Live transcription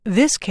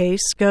This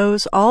case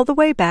goes all the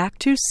way back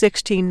to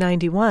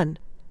 1691.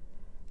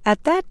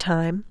 At that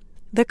time,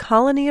 the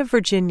colony of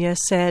Virginia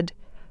said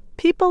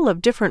people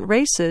of different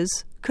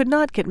races could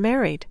not get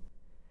married.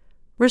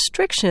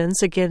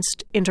 Restrictions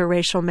against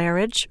interracial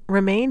marriage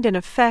remained in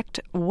effect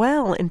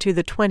well into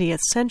the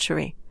 20th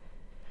century.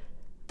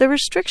 The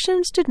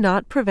restrictions did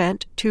not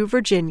prevent two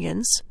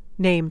Virginians,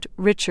 named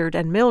Richard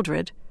and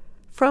Mildred,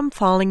 from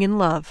falling in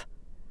love.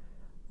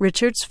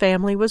 Richard's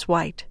family was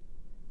white.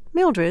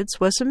 Mildred's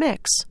was a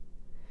mix.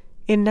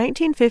 In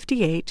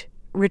 1958,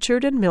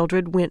 Richard and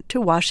Mildred went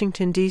to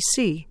Washington,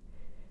 D.C.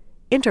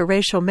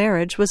 Interracial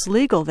marriage was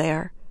legal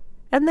there,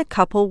 and the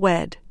couple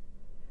wed.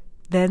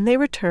 Then they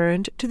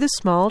returned to the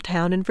small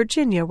town in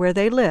Virginia where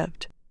they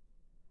lived.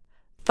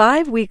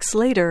 5 weeks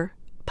later,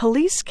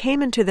 police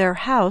came into their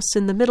house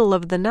in the middle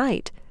of the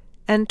night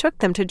and took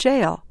them to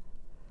jail.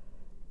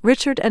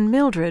 Richard and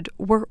Mildred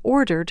were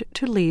ordered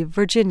to leave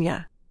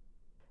Virginia.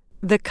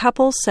 The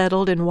couple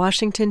settled in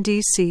Washington,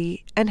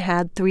 D.C. and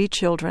had 3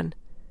 children.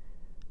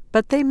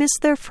 But they missed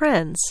their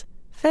friends,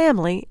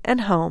 family,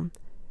 and home,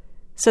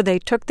 so they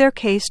took their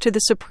case to the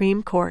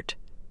Supreme Court.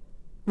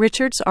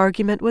 Richard's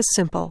argument was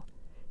simple.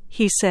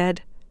 He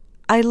said,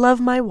 "I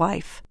love my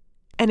wife,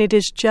 and it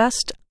is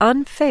just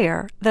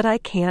unfair that I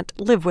can't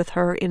live with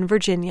her in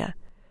Virginia."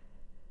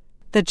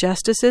 The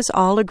justices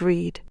all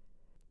agreed.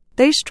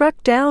 They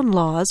struck down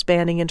laws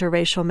banning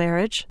interracial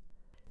marriage,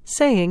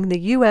 saying the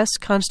U.S.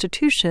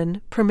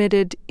 Constitution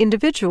permitted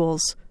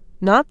individuals,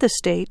 not the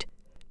state,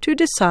 to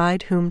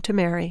decide whom to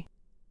marry.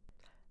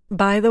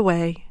 By the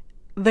way,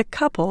 the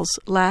couple's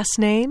last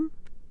name?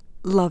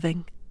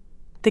 Loving.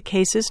 The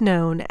case is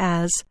known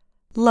as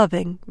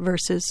Loving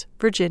versus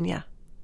Virginia.